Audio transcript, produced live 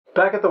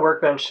Back at the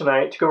workbench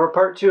tonight to go over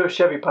part 2 of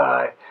Chevy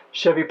Pi.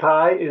 Chevy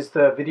Pi is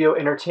the video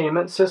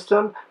entertainment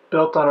system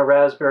built on a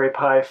Raspberry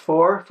Pi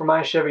 4 for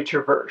my Chevy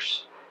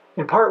Traverse.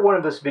 In part 1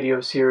 of this video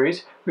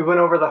series, we went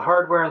over the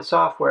hardware and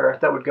software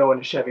that would go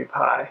into Chevy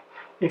Pi.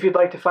 If you'd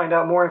like to find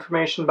out more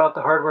information about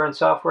the hardware and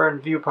software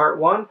and view part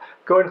 1,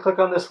 go ahead and click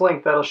on this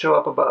link that'll show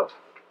up above.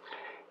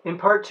 In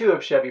part 2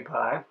 of Chevy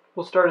Pi,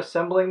 we'll start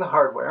assembling the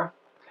hardware,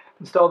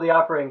 install the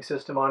operating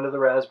system onto the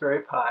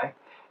Raspberry Pi,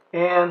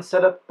 and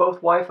set up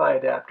both Wi-Fi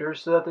adapters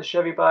so that the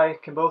Chevy Pi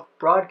can both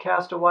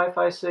broadcast a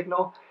Wi-Fi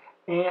signal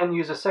and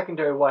use a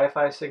secondary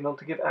Wi-Fi signal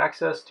to give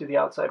access to the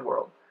outside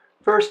world.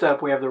 First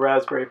up, we have the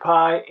Raspberry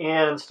Pi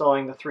and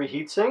installing the 3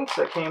 heatsinks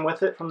that came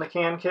with it from the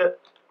CAN kit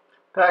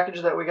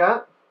package that we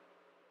got.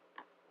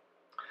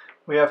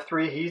 We have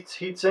 3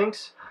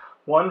 heatsinks,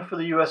 one for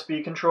the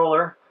USB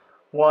controller,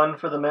 one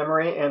for the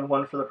memory, and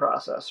one for the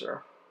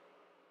processor.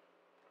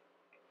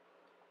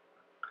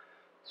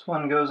 This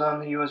one goes on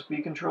the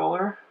USB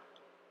controller.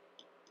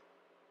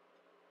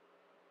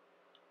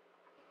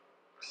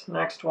 This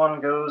next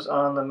one goes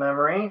on the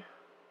memory.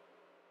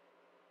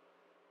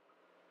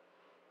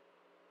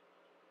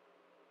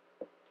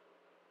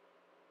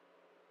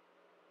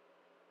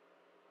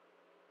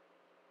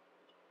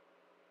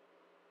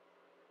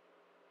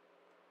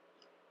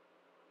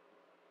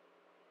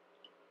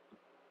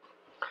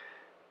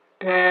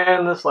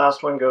 And this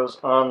last one goes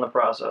on the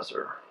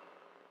processor.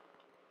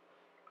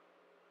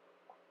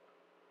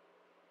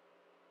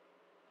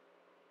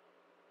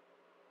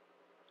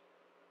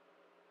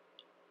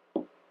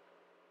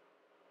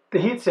 The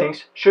heat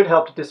sinks should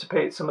help to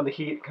dissipate some of the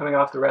heat coming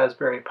off the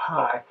Raspberry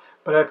Pi,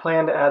 but I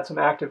plan to add some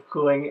active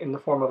cooling in the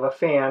form of a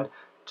fan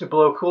to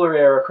blow cooler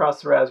air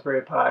across the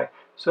Raspberry Pi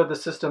so that the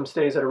system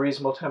stays at a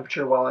reasonable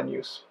temperature while in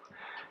use.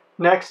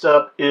 Next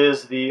up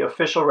is the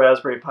official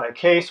Raspberry Pi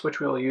case, which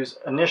we will use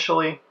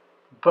initially,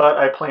 but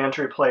I plan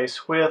to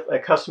replace with a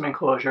custom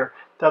enclosure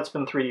that's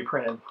been 3D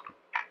printed.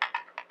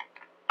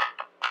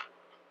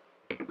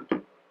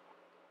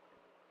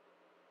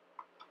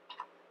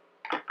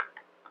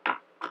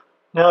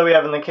 Now that we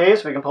have in the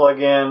case, we can plug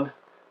in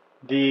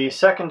the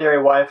secondary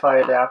Wi-Fi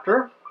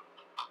adapter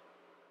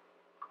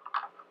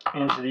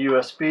into the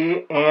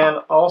USB and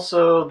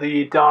also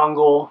the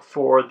dongle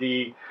for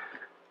the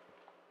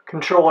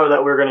controller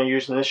that we're going to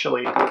use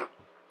initially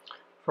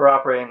for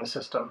operating the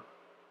system.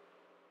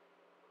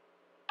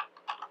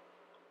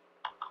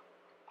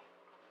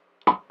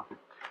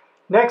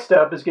 Next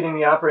up is getting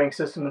the operating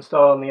system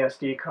installed on the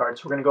SD card.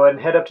 So we're going to go ahead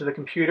and head up to the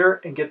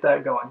computer and get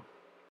that going.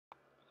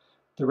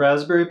 The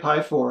Raspberry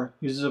Pi 4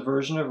 uses a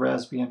version of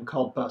Raspbian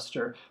called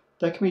Buster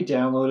that can be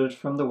downloaded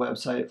from the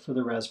website for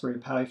the Raspberry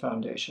Pi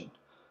Foundation.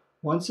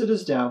 Once it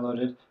is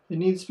downloaded, it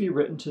needs to be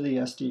written to the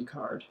SD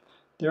card.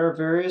 There are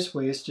various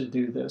ways to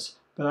do this,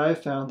 but I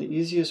have found the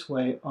easiest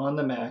way on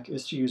the Mac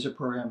is to use a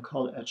program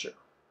called Etcher.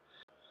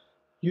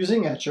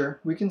 Using Etcher,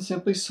 we can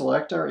simply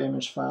select our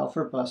image file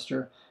for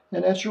Buster,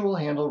 and Etcher will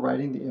handle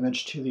writing the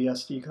image to the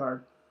SD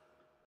card.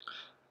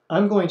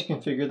 I'm going to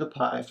configure the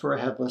Pi for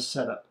a headless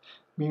setup,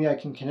 meaning I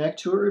can connect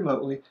to it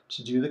remotely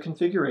to do the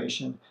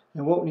configuration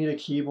and won't need a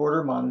keyboard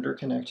or monitor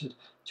connected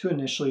to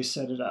initially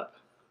set it up.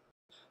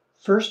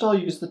 First, I'll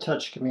use the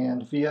touch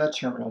command via a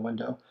terminal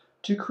window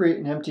to create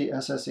an empty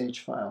SSH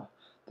file.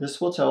 This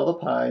will tell the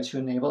Pi to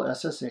enable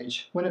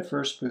SSH when it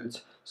first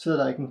boots so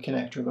that I can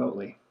connect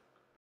remotely.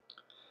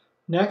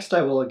 Next,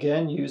 I will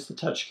again use the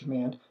touch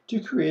command to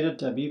create a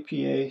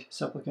WPA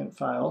supplicant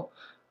file.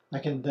 I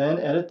can then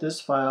edit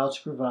this file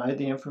to provide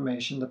the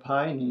information the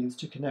Pi needs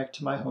to connect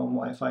to my home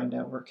Wi-Fi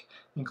network,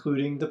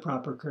 including the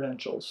proper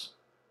credentials.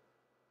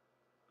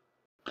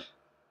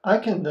 I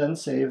can then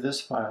save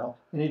this file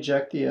and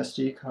eject the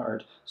SD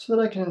card so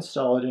that I can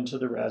install it into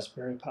the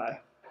Raspberry Pi.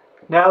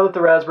 Now that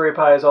the Raspberry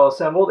Pi is all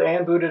assembled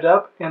and booted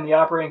up and the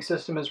operating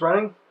system is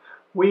running,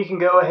 we can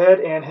go ahead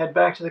and head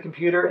back to the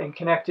computer and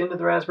connect into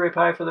the Raspberry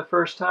Pi for the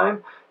first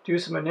time, do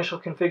some initial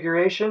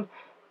configuration,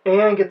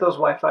 and get those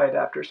Wi-Fi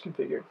adapters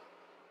configured.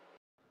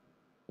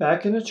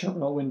 Back in the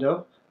terminal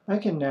window, I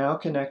can now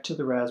connect to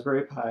the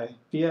Raspberry Pi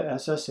via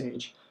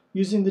SSH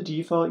using the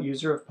default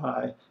user of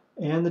Pi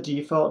and the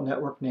default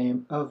network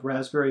name of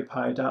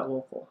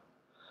raspberrypi.local.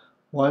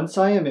 Once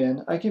I am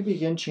in, I can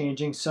begin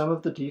changing some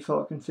of the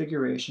default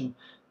configuration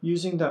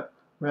using the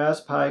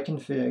raspi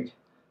config.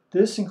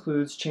 This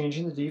includes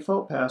changing the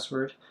default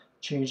password,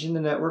 changing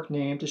the network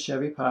name to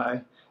Chevy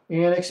Pi,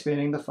 and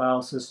expanding the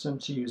file system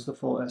to use the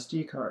full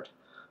SD card.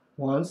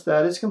 Once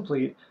that is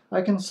complete,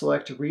 I can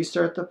select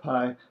Restart the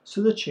Pi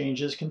so the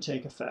changes can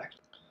take effect.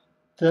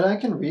 Then I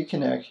can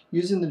reconnect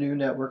using the new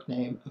network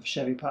name of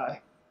Chevy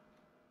Pi.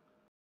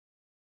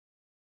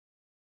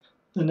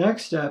 The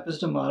next step is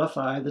to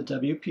modify the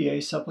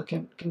WPA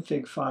supplicant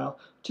config file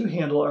to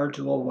handle our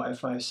dual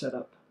Wi-Fi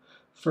setup.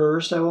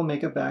 First, I will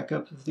make a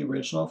backup of the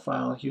original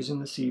file using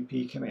the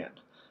cp command.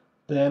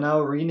 Then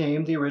I'll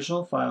rename the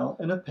original file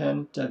and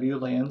append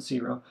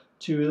WLAN0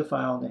 to the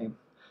file name.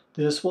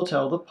 This will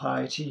tell the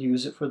Pi to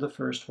use it for the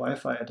first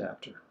Wi-Fi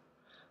adapter.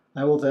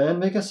 I will then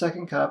make a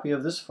second copy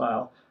of this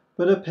file,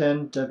 but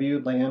append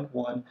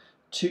WLAN1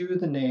 to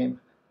the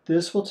name.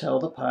 This will tell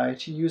the Pi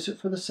to use it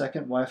for the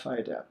second Wi-Fi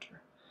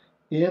adapter.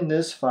 In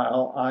this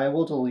file, I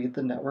will delete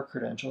the network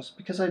credentials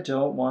because I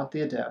don't want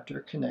the adapter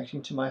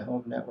connecting to my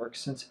home network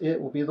since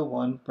it will be the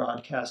one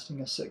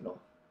broadcasting a signal.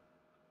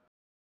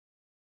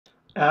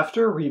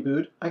 After a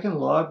reboot, I can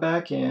log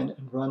back in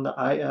and run the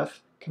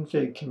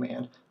ifconfig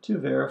command to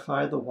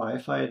verify the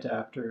Wi-Fi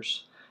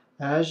adapters.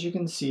 As you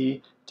can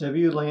see,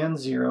 WLAN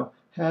 0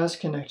 has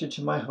connected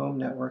to my home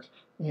network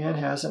and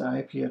has an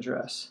IP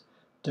address.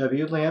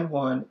 WLAN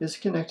 1 is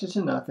connected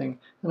to nothing,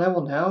 and I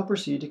will now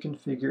proceed to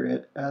configure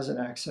it as an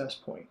access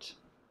point.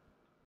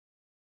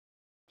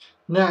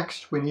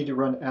 Next, we need to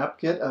run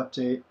apt-get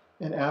update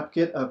and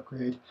apt-get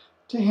upgrade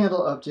to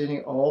handle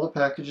updating all the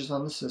packages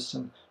on the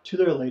system to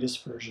their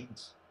latest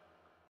versions.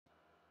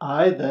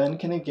 I then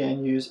can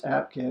again use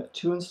apt-get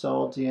to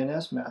install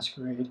DNS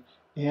Masquerade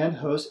and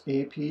host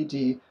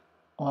APD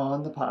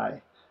on the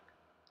Pi.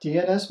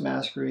 DNS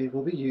Masquerade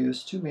will be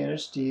used to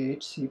manage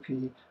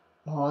DHCP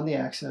on the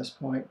access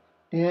point,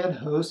 and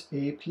host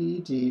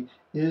APD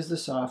is the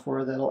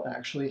software that will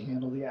actually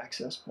handle the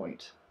access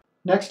point.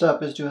 Next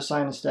up is to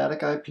assign a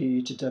static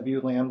IP to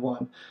WLAN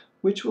 1,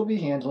 which will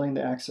be handling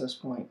the access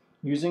point.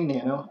 Using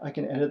Nano, I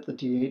can edit the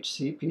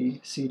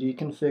DHCP CD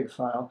config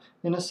file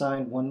and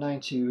assign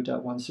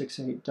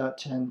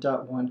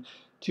 192.168.10.1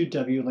 to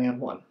WLAN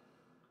 1.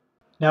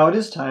 Now it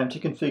is time to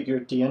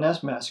configure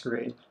DNS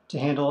Masquerade to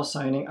handle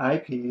assigning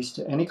IPs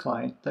to any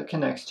client that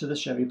connects to the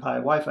Chevy Pi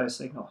Wi-Fi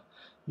signal.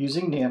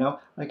 Using Nano,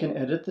 I can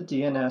edit the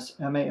DNS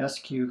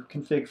MASQ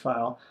config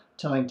file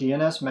telling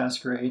DNS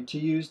Masquerade to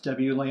use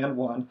WLAN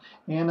 1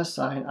 and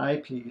assign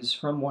IPs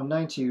from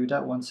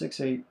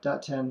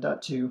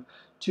 192.168.10.2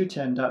 to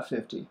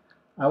 10.50.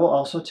 I will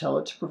also tell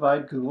it to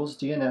provide Google's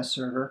DNS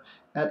server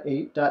at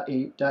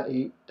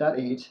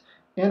 8.8.8.8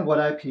 and what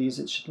IPs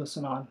it should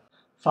listen on.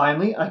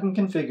 Finally, I can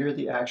configure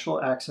the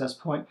actual access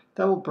point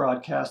that will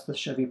broadcast the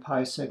Chevy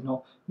Pi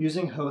signal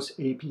using host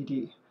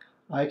APD.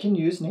 I can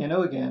use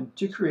Nano again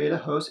to create a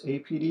host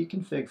APD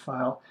config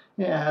file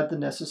and add the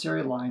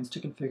necessary lines to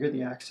configure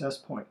the access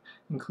point,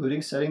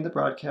 including setting the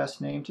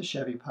broadcast name to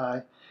Chevy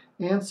Pi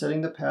and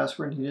setting the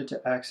password needed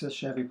to access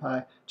Chevy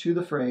Pi to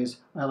the phrase,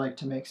 "I like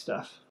to make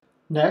stuff."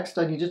 Next,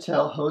 I need to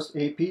tell host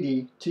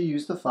APD to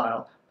use the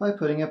file by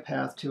putting a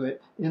path to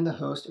it in the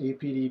host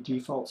APD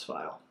defaults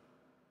file.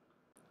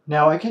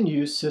 Now I can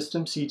use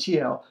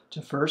systemctl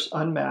to first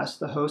unmask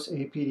the host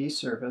APD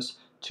service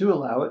to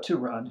allow it to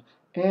run,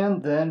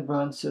 and then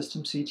run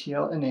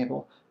systemctl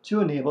enable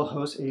to enable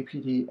host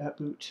APD at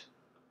boot.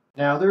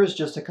 Now there is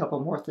just a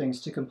couple more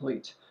things to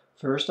complete.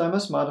 First, I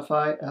must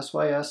modify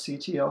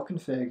sysctl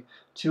config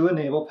to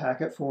enable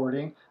packet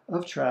forwarding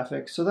of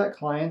traffic so that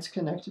clients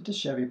connected to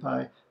Chevy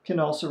Pi can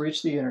also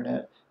reach the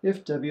internet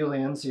if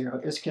WLAN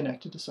 0 is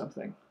connected to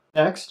something.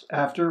 Next,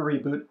 after a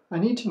reboot, I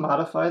need to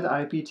modify the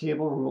IP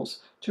table rules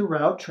to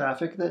route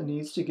traffic that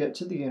needs to get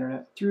to the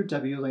internet through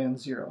WLAN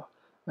 0.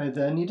 I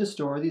then need to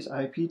store these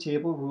IP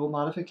table rule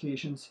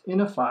modifications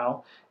in a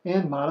file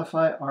and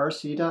modify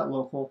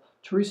rc.local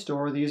to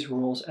restore these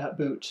rules at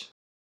boot.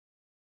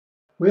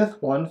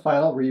 With one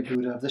final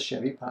reboot of the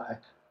Chevy Pi,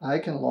 I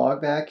can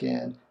log back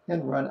in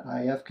and run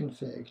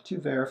ifconfig to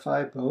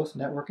verify both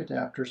network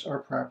adapters are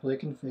properly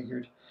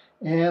configured.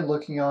 And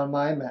looking on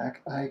my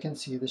Mac, I can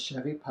see the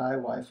Chevy Pi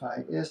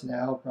Wi-Fi is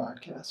now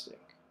broadcasting.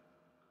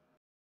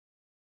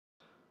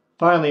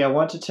 Finally, I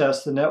want to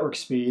test the network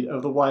speed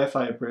of the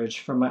Wi-Fi bridge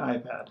from my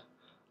iPad.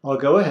 I'll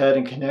go ahead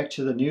and connect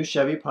to the new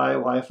Chevy Pi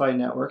Wi-Fi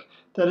network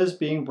that is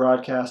being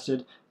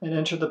broadcasted and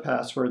enter the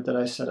password that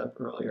I set up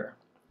earlier.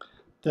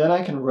 Then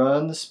I can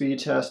run the speed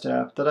test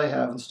app that I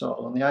have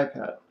installed on the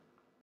iPad.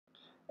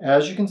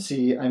 As you can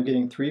see, I'm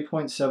getting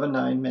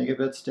 3.79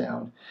 megabits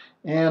down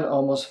and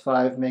almost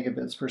 5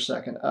 megabits per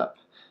second up.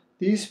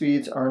 These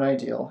speeds aren't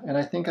ideal, and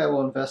I think I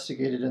will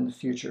investigate it in the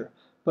future,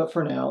 but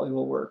for now it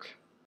will work.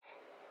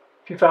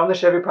 If you found the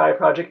Chevy Pi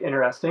project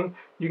interesting,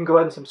 you can go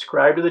ahead and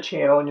subscribe to the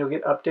channel and you'll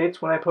get updates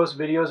when I post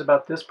videos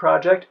about this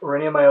project or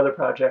any of my other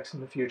projects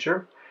in the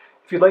future.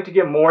 If you'd like to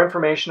get more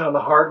information on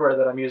the hardware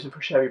that I'm using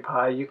for Chevy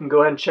Pi, you can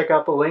go ahead and check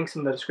out the links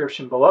in the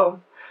description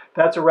below.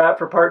 That's a wrap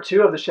for part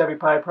 2 of the Chevy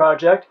Pi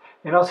project,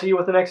 and I'll see you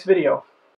with the next video.